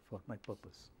gas for my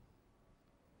purpose.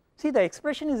 See, the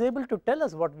expression is able to tell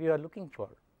us what we are looking for.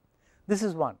 This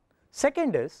is one.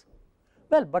 Second is,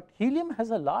 well, but helium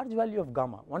has a large value of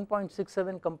gamma,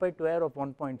 1.67 compared to air of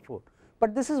 1.4.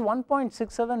 But this is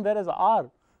 1.67, whereas R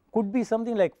could be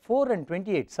something like 4 and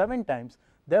 28, 7 times.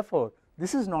 Therefore,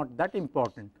 this is not that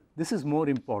important, this is more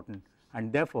important,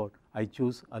 and therefore I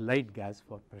choose a light gas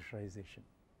for pressurization.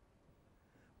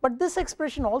 But this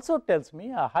expression also tells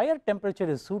me a higher temperature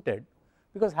is suited,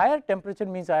 because higher temperature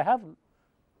means I have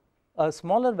a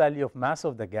smaller value of mass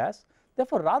of the gas.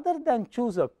 Therefore, rather than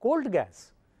choose a cold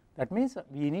gas, that means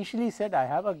we initially said I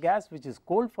have a gas which is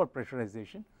cold for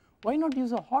pressurization. Why not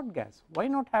use a hot gas? Why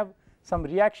not have some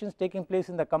reactions taking place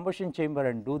in the combustion chamber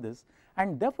and do this?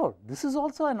 And therefore, this is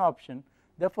also an option.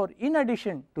 Therefore, in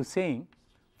addition to saying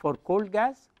for cold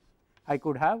gas, I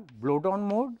could have blow down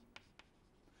mode,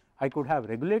 I could have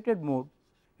regulated mode.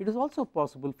 It is also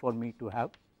possible for me to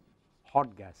have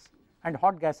hot gas, and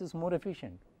hot gas is more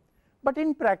efficient. But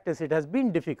in practice, it has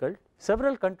been difficult.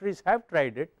 Several countries have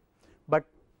tried it, but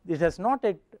it has not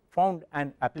yet found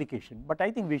an application. But I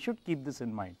think we should keep this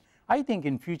in mind. I think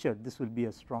in future this will be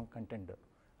a strong contender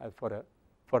for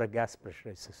a gas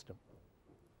pressurized system.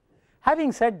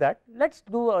 Having said that, let us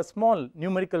do a small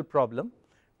numerical problem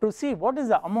to see what is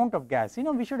the amount of gas. You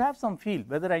know, we should have some feel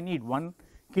whether I need 1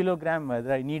 kilogram,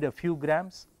 whether I need a few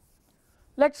grams.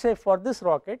 Let us say for this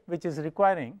rocket, which is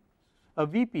requiring a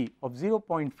Vp of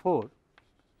 0.4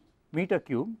 meter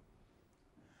cube,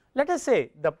 let us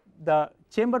say the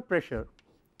chamber pressure,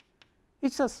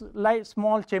 it is a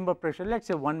small chamber pressure, let us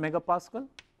say 1 megapascal.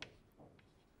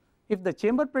 If the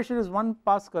chamber pressure is 1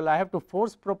 pascal, I have to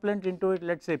force propellant into it,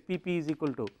 let us say Pp is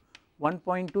equal to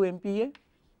 1.2 MPa.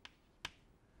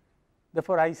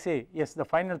 Therefore, I say yes, the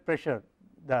final pressure,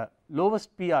 the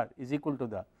lowest PR is equal to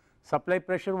the supply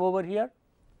pressure over here.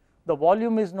 The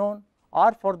volume is known,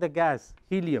 R for the gas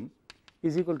helium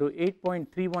is equal to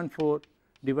 8.314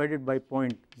 divided by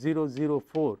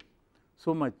 0.004,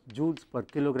 so much joules per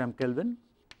kilogram Kelvin.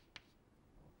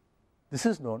 This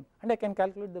is known, and I can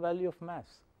calculate the value of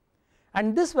mass.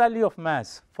 And this value of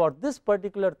mass for this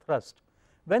particular thrust,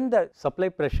 when the supply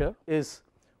pressure is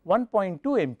 1.2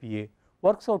 MPa,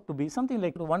 works out to be something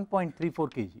like 1.34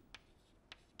 kg.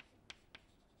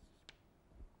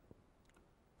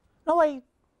 Now I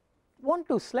want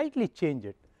to slightly change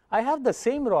it. I have the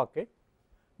same rocket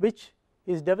which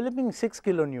is developing 6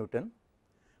 kilonewton,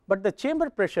 but the chamber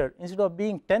pressure, instead of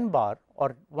being 10 bar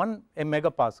or 1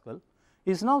 megapascal,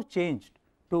 is now changed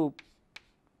to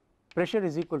pressure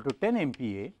is equal to 10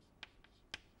 MPa,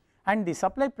 and the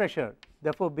supply pressure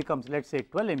therefore becomes, let us say,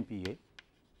 12 MPa,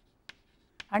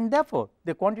 and therefore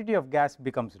the quantity of gas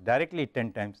becomes directly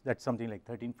 10 times, that is something like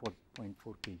 13.4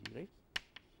 kg, right.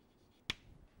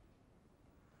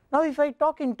 Now if I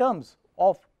talk in terms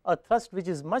of a thrust which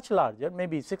is much larger,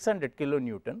 maybe 600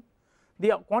 kilonewton,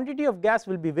 the quantity of gas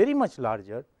will be very much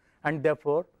larger, and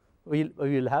therefore we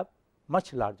will have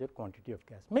much larger quantity of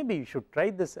gas. Maybe you should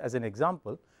try this as an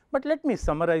example, but let me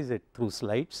summarize it through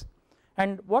slides.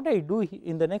 And what I do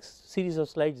in the next series of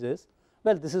slides is,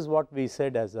 well, this is what we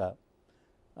said as a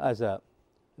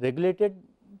regulated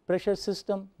pressure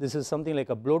system. This is something like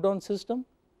a blow down system,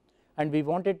 and we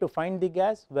wanted to find the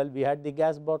gas. Well, we had the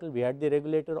gas bottle, we had the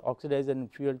regulator, oxidizer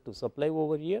and fuel to supply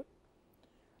over here,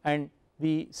 and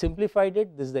we simplified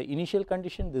it. This is the initial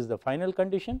condition, this is the final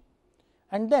condition,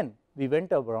 and then we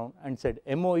went around and said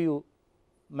MOU,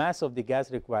 mass of the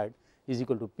gas required, is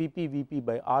equal to Pp Vp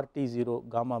by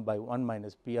RT0 gamma by 1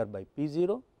 minus PR by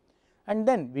P0, and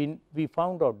then we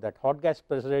found out that hot gas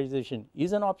pressurization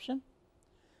is an option,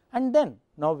 and then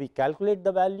now we calculate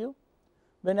the value.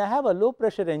 When I have a low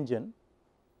pressure engine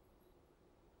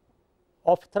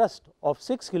of thrust of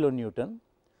 6 kilonewton,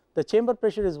 the chamber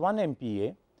pressure is 1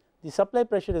 MPa, the supply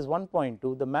pressure is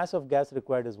 1.2, the mass of gas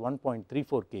required is 1.34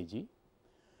 kg.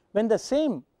 When the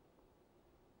same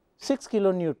 6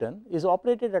 kilonewton is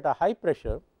operated at a high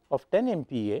pressure, of 10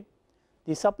 MPa,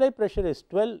 the supply pressure is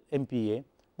 12 MPa,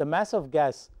 the mass of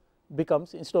gas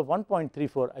becomes, instead of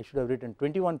 1.34 I should have written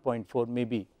 21.4,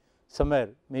 maybe somewhere,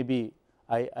 maybe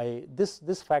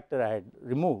this factor I had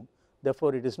removed,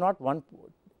 therefore it is not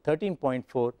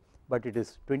 13.4 but it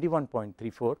is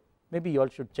 21.34, maybe you all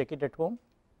should check it at home.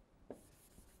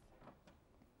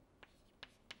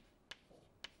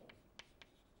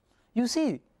 You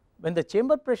see, when the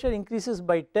chamber pressure increases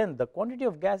by 10, the quantity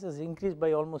of gas is increased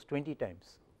by almost 20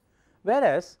 times,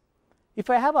 whereas if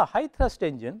I have a high thrust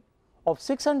engine of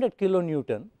 600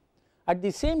 kilonewton, at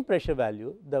the same pressure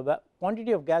value the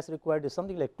quantity of gas required is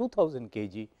something like 2000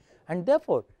 kg, and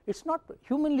therefore it is not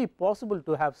humanly possible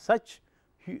to have such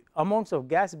amounts of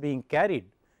gas being carried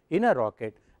in a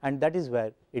rocket, and that is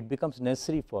where it becomes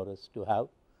necessary for us to have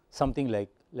something like,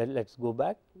 let us go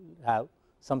back, have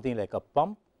something like a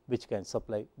pump which can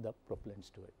supply the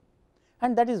propellants to it,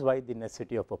 and that is why the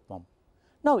necessity of a pump.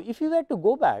 Now if you were to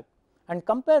go back and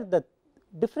compare the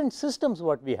different systems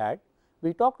what we had,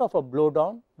 we talked of a blow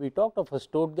down, we talked of a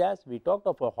stored gas, we talked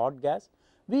of a hot gas.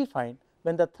 We find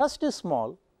when the thrust is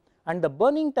small and the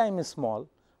burning time is small,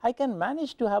 I can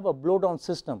manage to have a blow down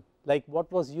system like what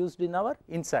was used in our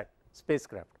INSAT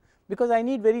spacecraft, because I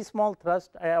need very small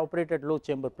thrust, I operate at low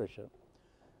chamber pressure.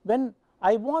 When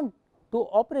I want to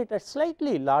operate at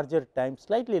slightly larger time,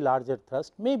 slightly larger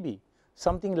thrust, maybe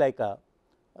something like a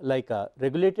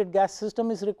regulated gas system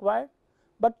is required.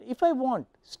 But if I want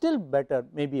still better,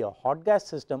 maybe a hot gas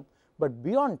system, but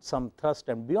beyond some thrust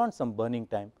and beyond some burning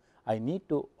time, I need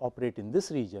to operate in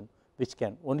this region, which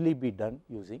can only be done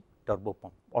using turbo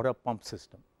pump or a pump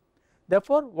system.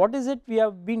 Therefore, what is it we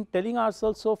have been telling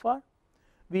ourselves so far?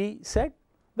 We said,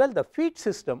 well, the feed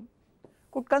system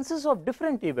could consist of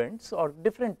different events or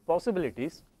different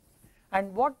possibilities,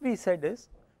 and what we said is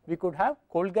we could have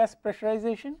cold gas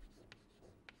pressurization.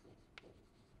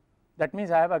 That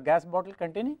means I have a gas bottle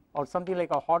containing or something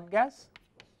like a hot gas.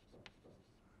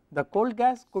 The cold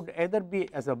gas could either be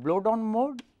as a blow down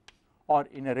mode or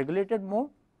in a regulated mode,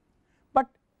 but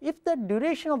if the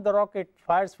duration of the rocket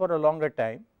fires for a longer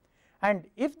time and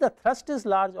if the thrust is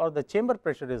large or the chamber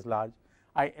pressure is large,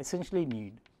 I essentially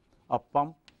need a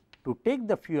pump to take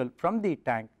the fuel from the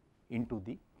tank into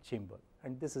the chamber,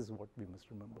 and this is what we must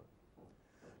remember.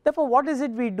 Therefore, what is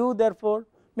it we do? Therefore,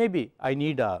 maybe I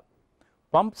need a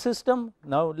pump system.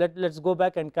 Now let us go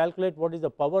back and calculate what is the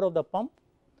power of the pump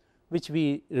which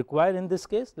we require in this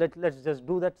case. Let us just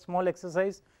do that small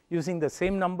exercise using the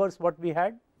same numbers what we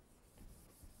had.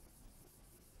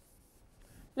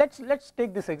 Let us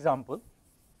take this example.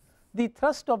 The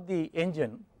thrust of the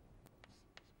engine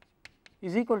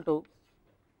is equal to,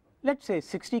 let us say,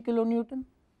 60 kilonewton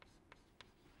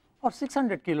or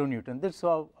 600 kilonewton. This is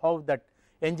how that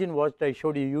engine was I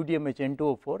showed you, UDMH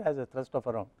N204, has a thrust of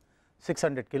around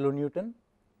 600 kilonewton,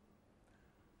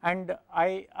 and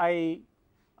I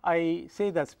say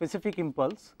the specific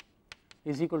impulse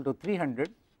is equal to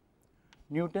 300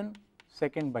 Newton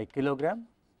second by kilogram.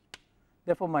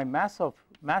 Therefore, my mass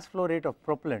flow rate of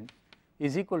propellant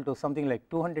is equal to something like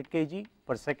 200 kg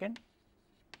per second.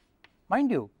 Mind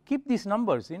you, keep these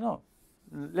numbers,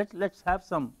 let us have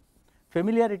some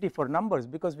familiarity for numbers,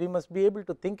 because we must be able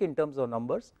to think in terms of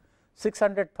numbers.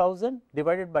 600,000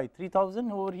 divided by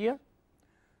 3000 over here,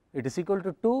 it is equal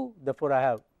to 2, therefore I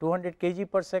have 200 kg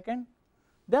per second.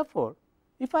 Therefore,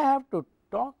 if I have to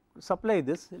supply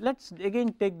this, let us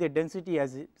again take the density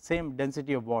as same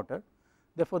density of water.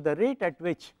 Therefore, the rate at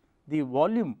which the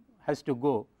volume has to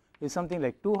go is something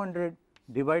like 200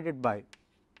 divided by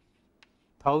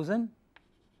 1000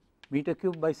 meter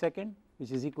cube by second,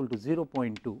 which is equal to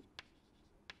 0.2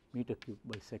 meter cube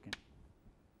by second.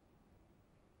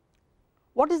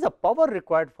 What is the power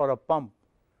required for a pump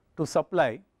to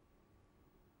supply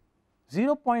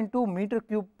 0.2 meter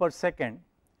cube per second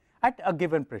at a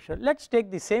given pressure? Let us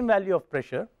take the same value of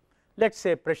pressure. Let us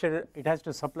say pressure, it has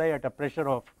to supply at a pressure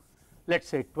of, let us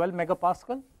say, 12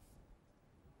 megapascal.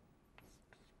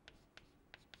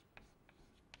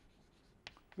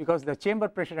 Because the chamber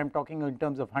pressure I am talking in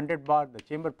terms of 100 bar, the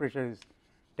chamber pressure is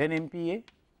 10 MPa.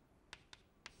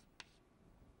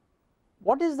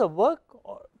 What is the work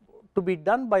to be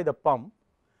done by the pump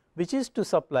which is to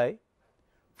supply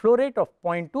flow rate of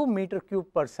 0.2 meter cube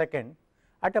per second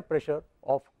at a pressure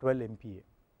of 12 MPa?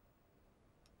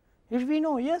 If we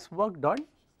know, yes, work done,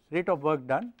 rate of work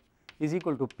done is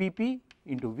equal to Pp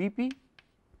into Vp,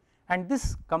 and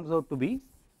this comes out to be,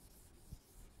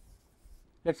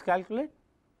 let us calculate,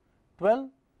 12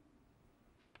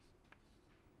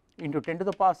 into 10 to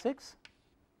the power 6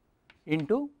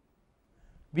 into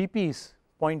Vp is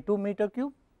 0.2 meter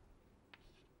cube,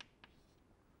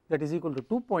 that is equal to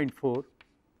 2.4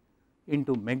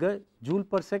 into megajoule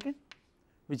per second,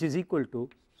 which is equal to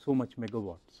so much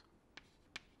megawatts.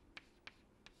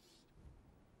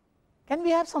 Can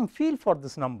we have some feel for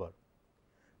this number?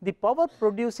 The power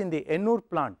produced in the Ennur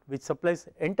plant, which supplies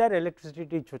entire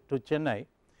electricity to Chennai,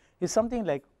 is something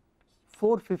like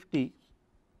 450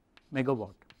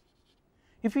 megawatt.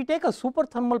 If we take a super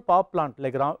thermal power plant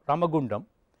like Ramagundam,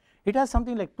 it has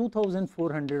something like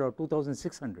 2400 or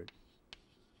 2600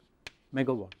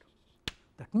 megawatt.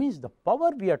 That means the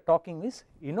power we are talking is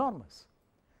enormous.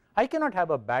 I cannot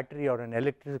have a battery or an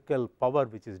electrical power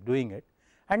which is doing it,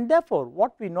 and therefore,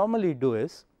 what we normally do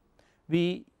is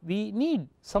we need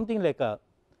something like a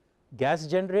gas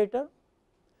generator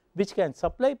which can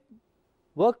supply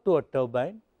work to a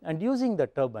turbine, and using the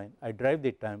turbine I drive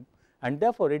the time, and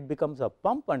therefore, it becomes a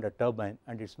pump and a turbine,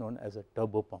 and it is known as a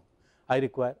turbo pump. I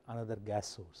require another gas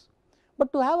source,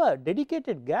 but to have a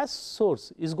dedicated gas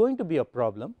source is going to be a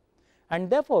problem, and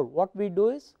therefore, what we do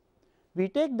is we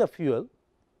take the fuel,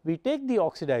 we take the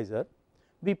oxidizer,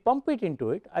 we pump it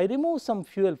into it, I remove some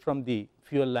fuel from the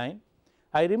fuel line,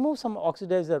 I remove some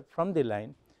oxidizer from the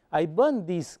line, I burn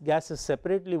these gases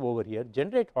separately over here,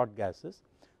 generate hot gases,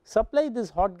 supply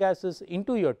these hot gases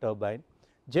into your turbine,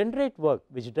 generate work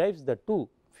which drives the two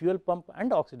fuel pump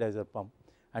and oxidizer pump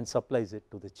and supplies it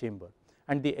to the chamber,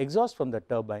 and the exhaust from the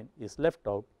turbine is left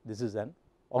out. This is an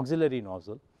auxiliary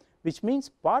nozzle, which means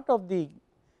part of the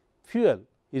fuel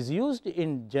is used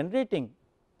in generating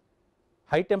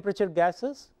high temperature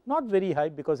gases, not very high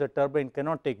because a turbine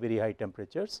cannot take very high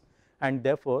temperatures, and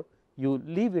therefore, you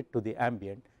leave it to the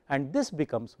ambient, and this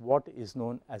becomes what is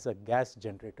known as a gas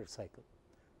generator cycle.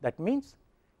 That means,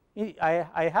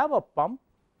 I have a pump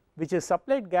which is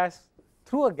supplied gas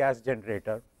through a gas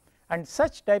generator, and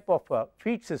such type of a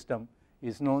feed system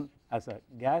is known as a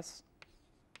gas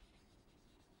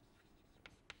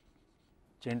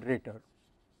generator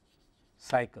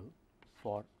cycle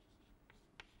for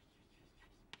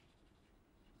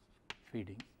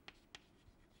feeding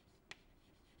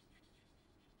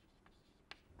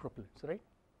propellants, right.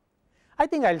 I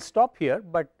think I will stop here,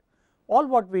 but all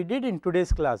what we did in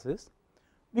today's class is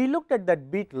we looked at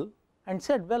that beetle and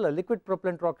said, well, a liquid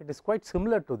propellant rocket is quite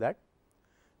similar to that.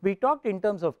 We talked in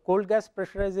terms of cold gas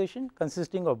pressurization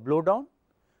consisting of blow down,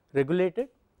 regulated,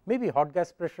 maybe hot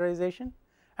gas pressurization,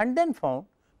 and then found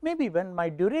maybe when my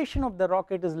duration of the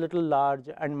rocket is little large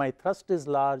and my thrust is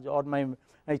large or my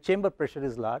chamber pressure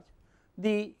is large,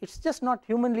 it is just not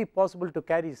humanly possible to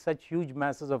carry such huge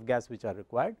masses of gas which are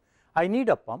required. I need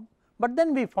a pump, but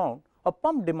then we found a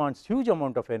pump demands huge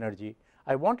amount of energy.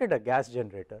 I wanted a gas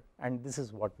generator, and this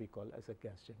is what we call as a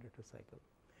gas generator cycle.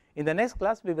 In the next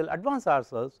class, we will advance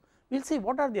ourselves, we will see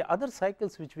what are the other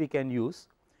cycles which we can use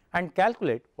and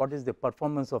calculate what is the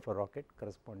performance of a rocket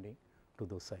corresponding to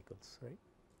those cycles, right.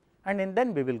 And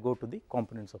then we will go to the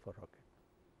components of a rocket.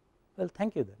 Well,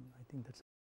 thank you then, I think that is